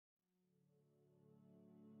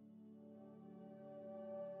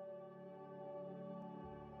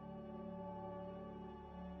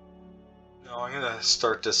Now I'm going to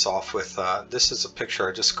start this off with, this is a picture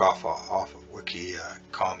I just got off of Wiki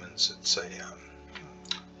Commons. It's a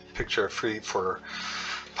picture free for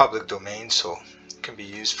public domain, so it can be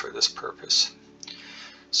used for this purpose.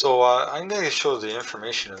 So I'm going to show the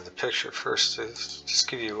information of the picture first to just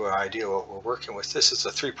give you an idea what we're working with. This is a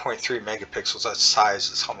 3.3 megapixels. That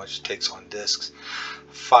size is how much it takes on disks.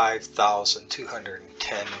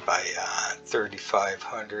 5,210 by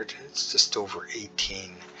 3,500. It's just over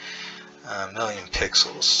 18 million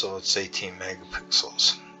pixels, so it's 18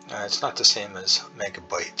 megapixels. It's not the same as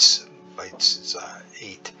megabytes. Bytes is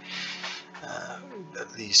 8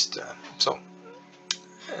 at least.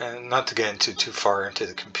 And not to get into too far into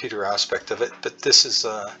the computer aspect of it, but this is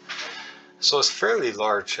so it's a fairly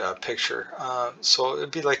large picture. So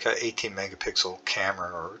it'd be like an 18 megapixel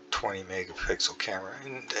camera or 20 megapixel camera,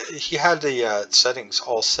 and he had the settings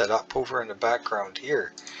all set up over in the background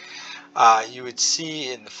here. You would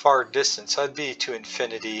see in the far distance, I'd be to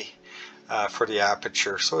infinity for the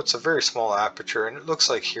aperture, so it's a very small aperture, and it looks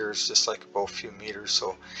like here is just like about a few meters,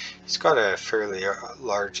 so he's got a fairly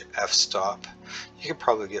large f-stop. You could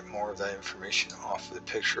probably get more of that information off of the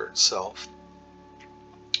picture itself.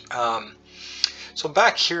 So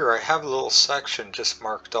back here I have a little section just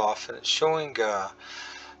marked off, and it's showing a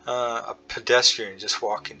pedestrian just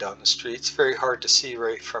walking down the street. It's very hard to see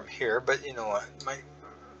right from here, but you know what,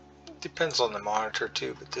 depends on the monitor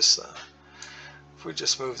too. But this if we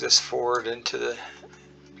just move this forward into the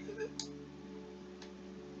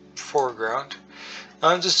foreground,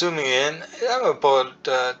 I'm just zooming in. I'm about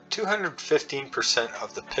 215%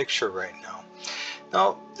 of the picture right now.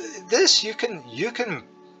 Now this you can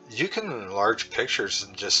enlarge pictures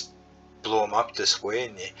and just blow them up this way,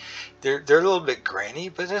 and they're a little bit grainy,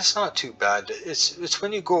 but it's not too bad. It's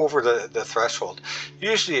when you go over the threshold.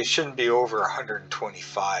 Usually it shouldn't be over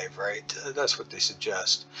 125, right? That's what they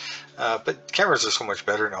suggest. But cameras are so much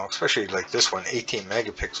better now, especially like this one, 18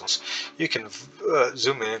 megapixels. You can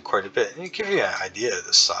zoom in quite a bit, and it gives you an idea of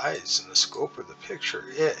the size and the scope of the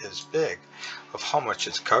picture. It is big, of how much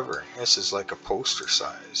it's covering. This is like a poster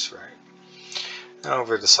size, right? Now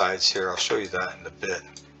over the sides here, I'll show you that in a bit.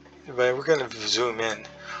 But we're going to zoom in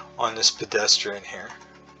on this pedestrian here,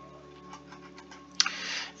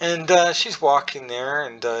 and she's walking there,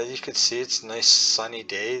 and you can see it's a nice sunny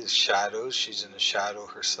day. The shadows, she's in the shadow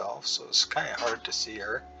herself, so it's kind of hard to see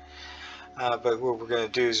her. But what we're going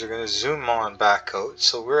to do is we're going to zoom on back out.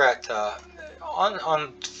 So we're at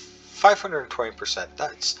on 520%.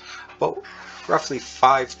 That's about roughly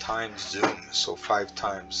 5 times zoom, so 5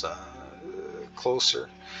 times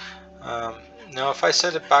closer. Now if I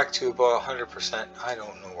set it back to about 100%, I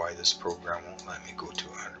don't know why this program won't let me go to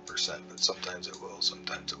 100%, but sometimes it will,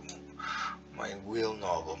 sometimes it won't. My wheel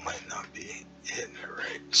knob might not be hitting it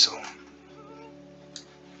right, so.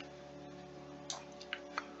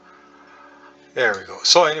 There we go.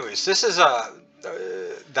 So anyways, this is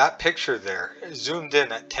that picture there zoomed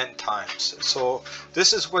in at 10 times. So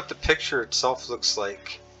this is what the picture itself looks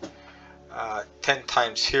like 10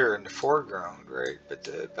 times here in the foreground, right? But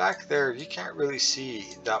back there you can't really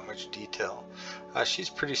see that much detail. She's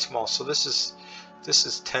pretty small, so this is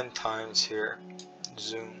 10 times here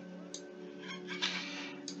zoom.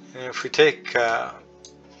 And if we take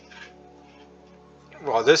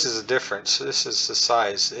well, this is a difference. So this is the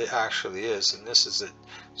size it actually is, and this is it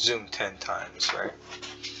zoom 10 times, right?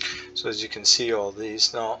 So as you can see all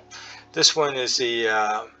these. Now this one is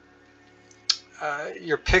the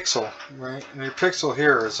your pixel, right? And your pixel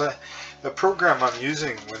here is the program I'm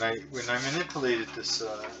using when I manipulated this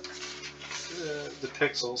the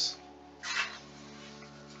pixels.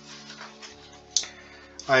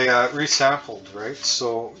 I resampled, right?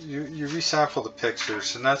 So you resample the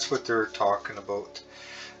pictures, and that's what they're talking about.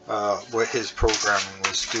 What his programming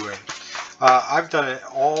was doing. I've done it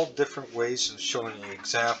all different ways and showing you an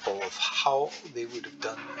example of how they would have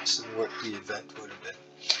done this and what the event would have been.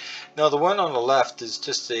 Now the one on the left is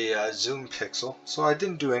just a zoom pixel, so I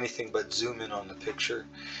didn't do anything but zoom in on the picture.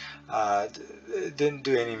 Didn't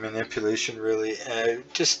do any manipulation really,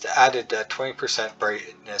 just added 20%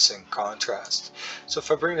 brightness and contrast. So if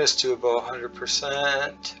I bring this to about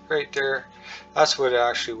 100% right there, that's what it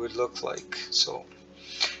actually would look like. So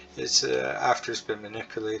it's after it's been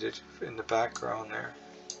manipulated in the background there.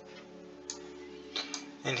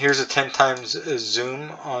 And here's a 10 times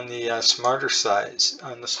zoom on the smarter size,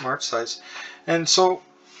 on the smart size. And so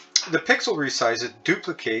the pixel resize, it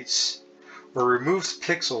duplicates or removes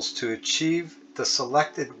pixels to achieve the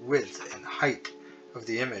selected width and height of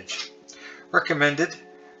the image. Recommended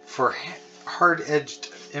for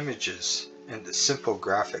hard-edged images and the simple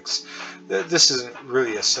graphics. This isn't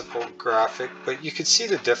really a simple graphic, but you can see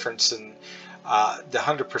the difference in the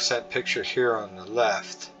 100% picture here on the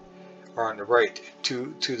left or on the right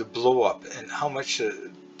to the blow up, and how much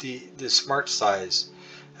the smart size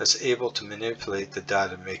is able to manipulate the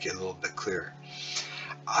data and make it a little bit clearer.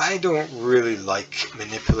 I don't really like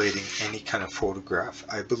manipulating any kind of photograph.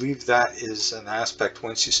 I believe that is an aspect,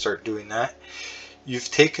 once you start doing that,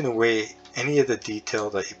 you've taken away any of the detail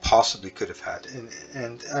that you possibly could have had.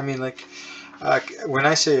 And I mean, like, when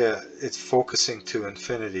I say it's focusing to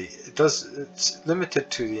infinity, it's limited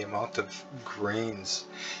to the amount of grains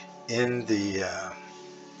in the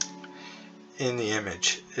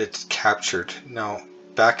image it's captured. Now,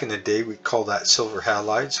 back in the day, we call that silver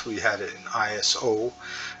halides. We had it in ISO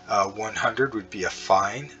 100 would be a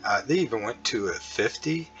fine. They even went to a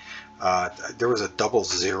 50. There was a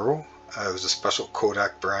 00. It was a special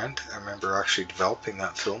Kodak brand. I remember actually developing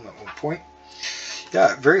that film at one point.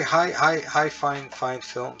 Yeah, very high fine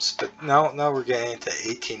films. But now we're getting into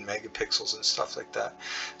 18 megapixels and stuff like that.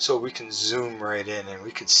 So we can zoom right in and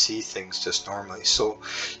we can see things just normally. So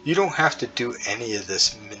you don't have to do any of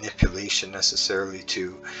this manipulation necessarily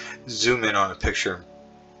to zoom in on a picture and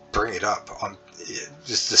bring it up on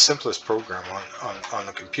just the simplest program on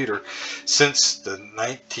the computer since the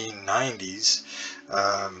 1990s.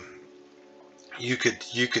 You could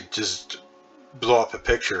just blow up a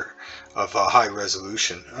picture of a high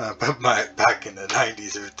resolution, but back in the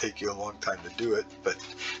 90s it would take you a long time to do it, but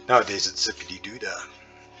nowadays it's zippity-doo-dah.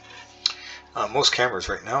 Most cameras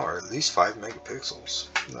right now are at least 5 megapixels.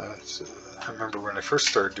 I remember when I first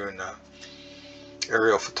started doing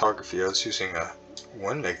aerial photography, I was using a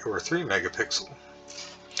 1 meg or 3 megapixel.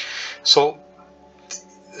 So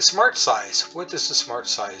the smart size, what does the smart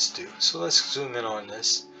size do? So let's zoom in on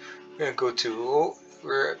this. We're going to go to,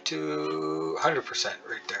 we're up to 100%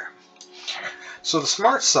 right there. So the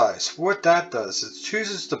smart size, what that does is it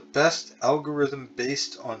chooses the best algorithm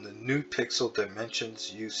based on the new pixel dimensions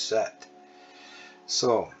you set.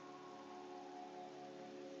 So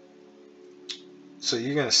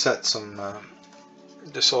you're going to set some,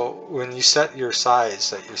 so when you set your size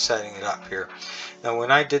that you're setting it up here. Now when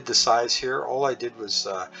I did the size here, all I did was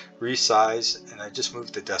resize, and I just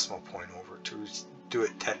moved the decimal point over to do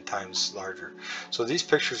it 10 times larger. So these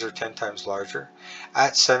pictures are 10 times larger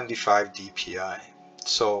at 75 dpi.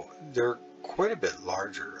 So they're quite a bit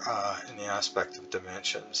larger in the aspect of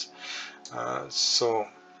dimensions.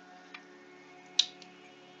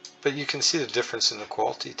 But you can see the difference in the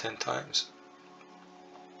quality 10 times.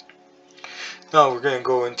 Now we're going to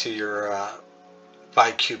go into your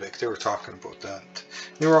Bicubic. They were talking about that.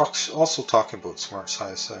 They were also talking about smart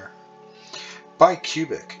size there.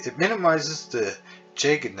 Bicubic, it minimizes the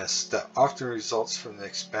jaggedness that often results from the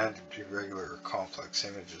expanded, irregular, or complex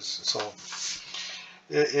images. So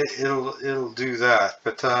it'll do that.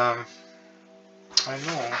 But I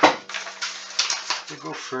know to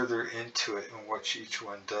go further into it and what each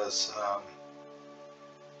one does.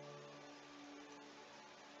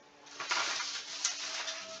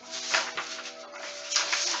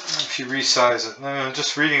 If you resize it, I'm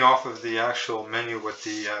just reading off of the actual menu what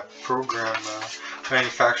the program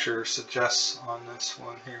manufacturer suggests on this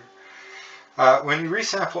one here. When you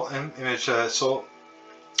resample an image, so I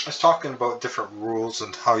was talking about different rules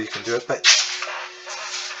and how you can do it, but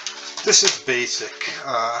this is basic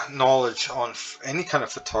knowledge on any kind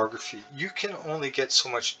of photography. You can only get so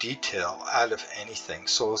much detail out of anything.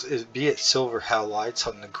 So be it silver halides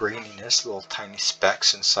on the graininess, little tiny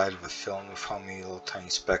specks inside of a film of how many little tiny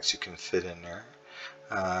specks you can fit in there.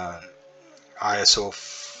 ISO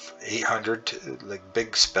 800, like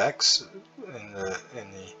big specks in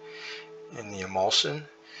the emulsion,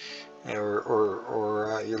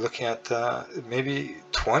 or you're looking at maybe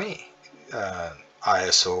 20.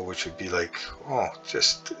 ISO, which would be like, oh,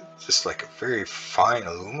 just like a very fine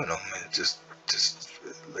aluminum, and just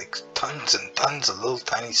like tons and tons of little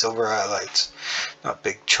tiny silver highlights, not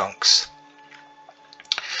big chunks.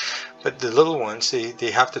 But the little ones,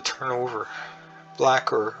 they have to turn over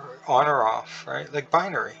black or on or off, right? Like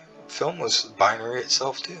binary. Film was binary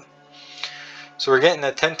itself too. So we're getting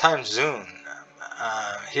a 10 times zoom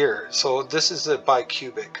here. So this is the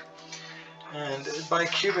Bicubic, and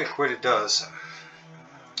Bicubic, what it does.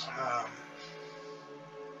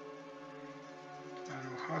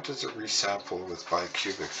 How does it resample with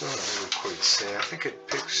Bicubic? Doesn't really quite say. I think it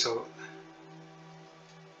picks out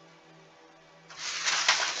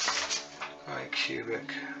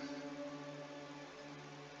Bicubic.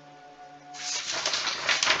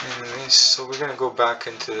 Anyways, so we're going to go back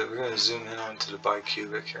into, we're going to zoom in onto the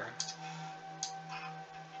Bicubic here.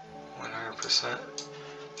 100%.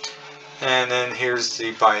 And then here's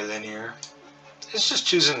the bilinear. It's just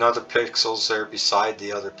choosing other pixels there beside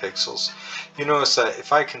the other pixels. You notice that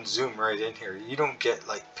if I can zoom right in here, you don't get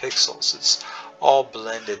like pixels. It's all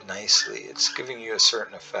blended nicely. It's giving you a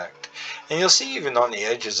certain effect. And you'll see even on the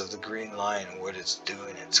edges of the green line what it's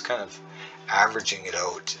doing. It's kind of averaging it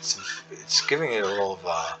out. It's giving it a little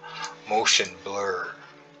motion blur.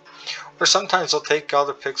 Or sometimes they'll take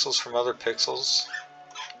other pixels from other pixels.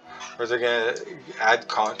 Or they're going to add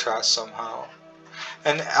contrast somehow.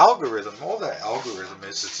 And algorithm, all that algorithm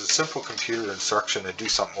is, it's a simple computer instruction to do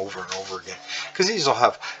something over and over again. Because these will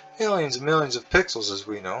have millions and millions of pixels, as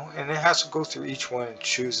we know, and it has to go through each one and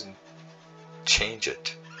choose and change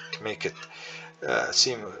it to make it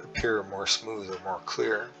appear more smooth or more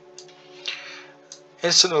clear.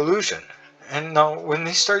 It's an illusion. And now when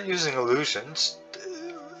they start using illusions,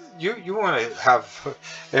 you want to have,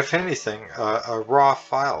 if anything, a raw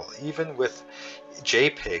file, even with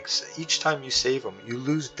JPEGs. Each time you save them, you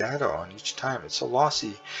lose data on each time. It's a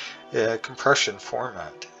lossy compression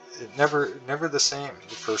format. It never the same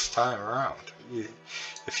the first time around.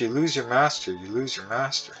 If you lose your master, you lose your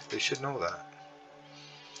master. They should know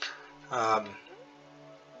that.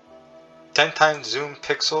 10 times zoom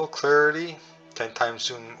pixel clarity, 10 times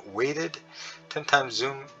zoom weighted, 10 times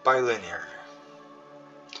zoom bilinear.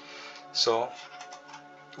 So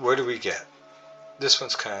what do we get? This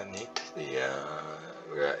one's kind of neat. We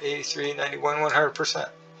got 83, 91, 100%.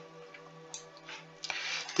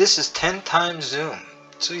 This is 10 times zoom.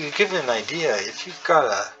 So you give it an idea. If you've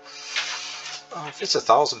got if it's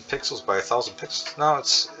 1,000 pixels by 1,000 pixels, now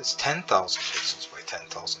it's 10,000 pixels by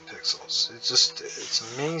 10,000 pixels.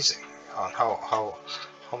 It's amazing on how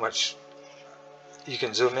much you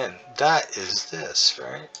can zoom in. That is this,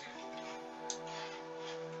 right?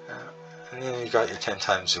 And then you got your 10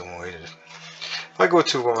 times zoom weighted. If I go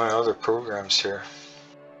to one of my other programs here,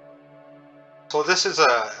 so this is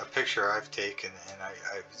a picture I've taken and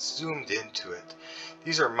I've zoomed into it.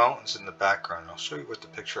 These are mountains in the background. I'll show you what the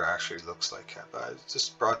picture actually looks like. But I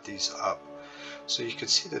just brought these up so you can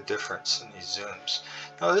see the difference in these zooms.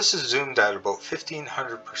 Now this is zoomed at about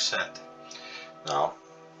 1500%. Now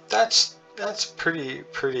that's pretty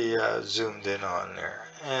zoomed in on there.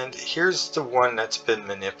 And here's the one that's been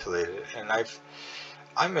manipulated, and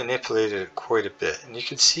I manipulated it quite a bit, and you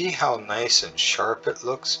can see how nice and sharp it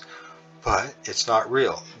looks, but it's not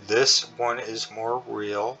real. This one is more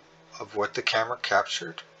real of what the camera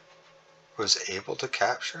captured, was able to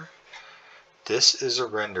capture. This is a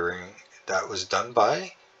rendering that was done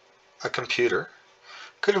by a computer.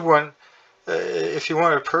 Could have won. If you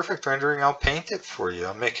want a perfect rendering, I'll paint it for you.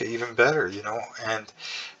 I'll make it even better, you know, and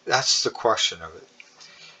that's the question of it.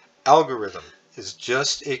 Algorithm is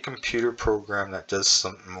just a computer program that does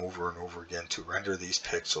something over and over again to render these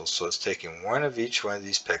pixels. So it's taking one of each one of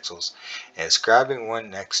these pixels and it's grabbing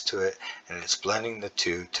one next to it and it's blending the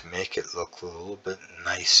two to make it look a little bit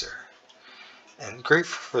nicer. And great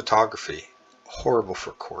for photography, horrible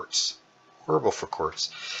for quartz. Horrible for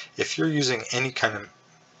quartz. If you're using any kind of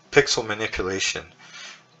pixel manipulation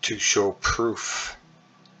to show proof,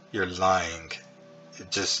 you're lying.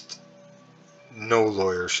 No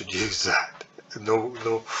lawyer should use that.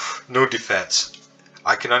 No defense.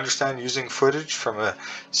 I can understand using footage from a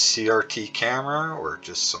CRT camera or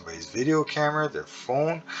just somebody's video camera, their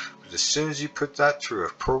phone, but as soon as you put that through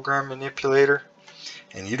a program manipulator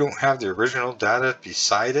and you don't have the original data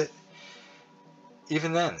beside it,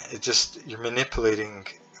 even then, you're manipulating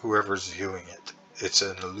whoever's viewing it. It's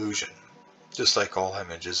an illusion, just like all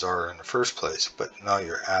images are in the first place, but now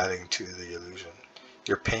you're adding to the illusion.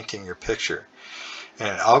 You're painting your picture. And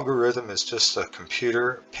an algorithm is just a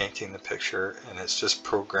computer painting the picture, and it's just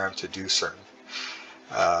programmed to do certain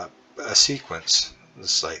a sequence.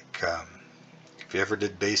 It's like if you ever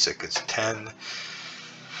did basic, it's 10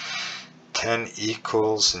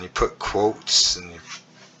 equals, and you put quotes, and you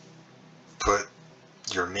put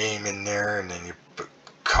your name in there, and then you put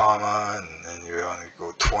comma, and then you want to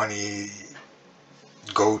go 20,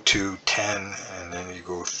 go to 10, and then you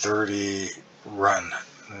go 30, run.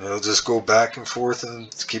 And it'll just go back and forth and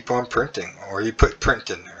keep on printing. Or you put print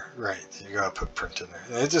in there. Right, you gotta put print in there.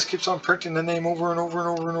 And it just keeps on printing the name over and over and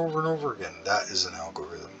over and over and over again. That is an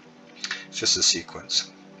algorithm. It's just a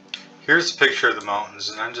sequence. Here's a picture of the mountains,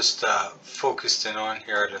 and I'm just focused in on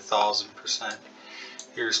here at 1000%.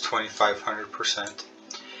 Here's 2500%.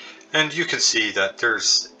 And you can see that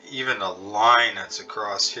there's even a line that's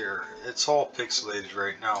across here. It's all pixelated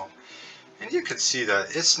right now. And you can see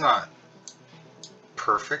that it's not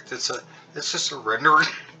perfect. It's just a rendering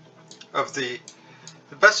of the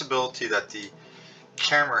best ability that the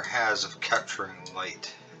camera has of capturing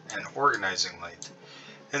light and organizing light.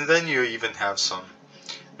 And then you even have some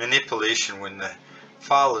manipulation when the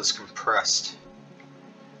file is compressed.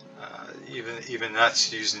 Even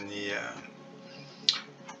that's using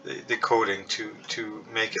the coding to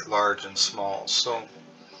make it large and small. So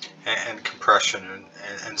and compression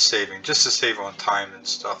and saving, just to save on time and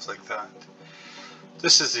stuff like that.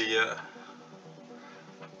 This is the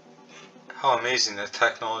how amazing that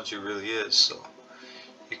technology really is. So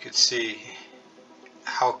you could see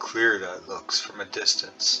how clear that looks from a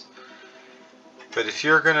distance. But if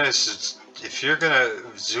you're gonna zoom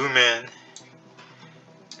in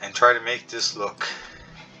and try to make this look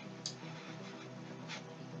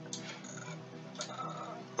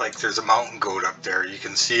like there's a mountain goat up there, you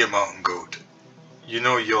can see a mountain goat, you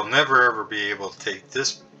know you'll never ever be able to take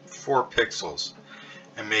this 4 pixels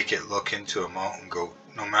and make it look into a mountain goat,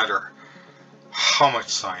 no matter how much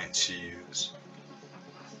science you use,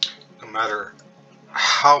 no matter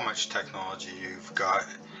how much technology you've got,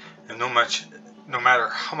 and no matter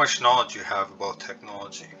how much knowledge you have about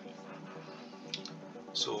technology.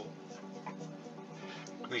 So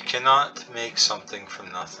we cannot make something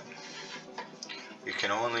from nothing. We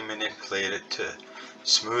can only manipulate it to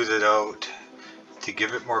smooth it out, to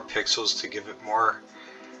give it more pixels, to give it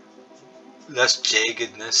less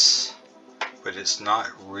jaggedness, but it's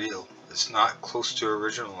not real. It's not close to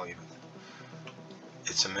original even.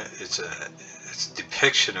 It's a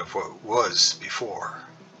depiction of what was before.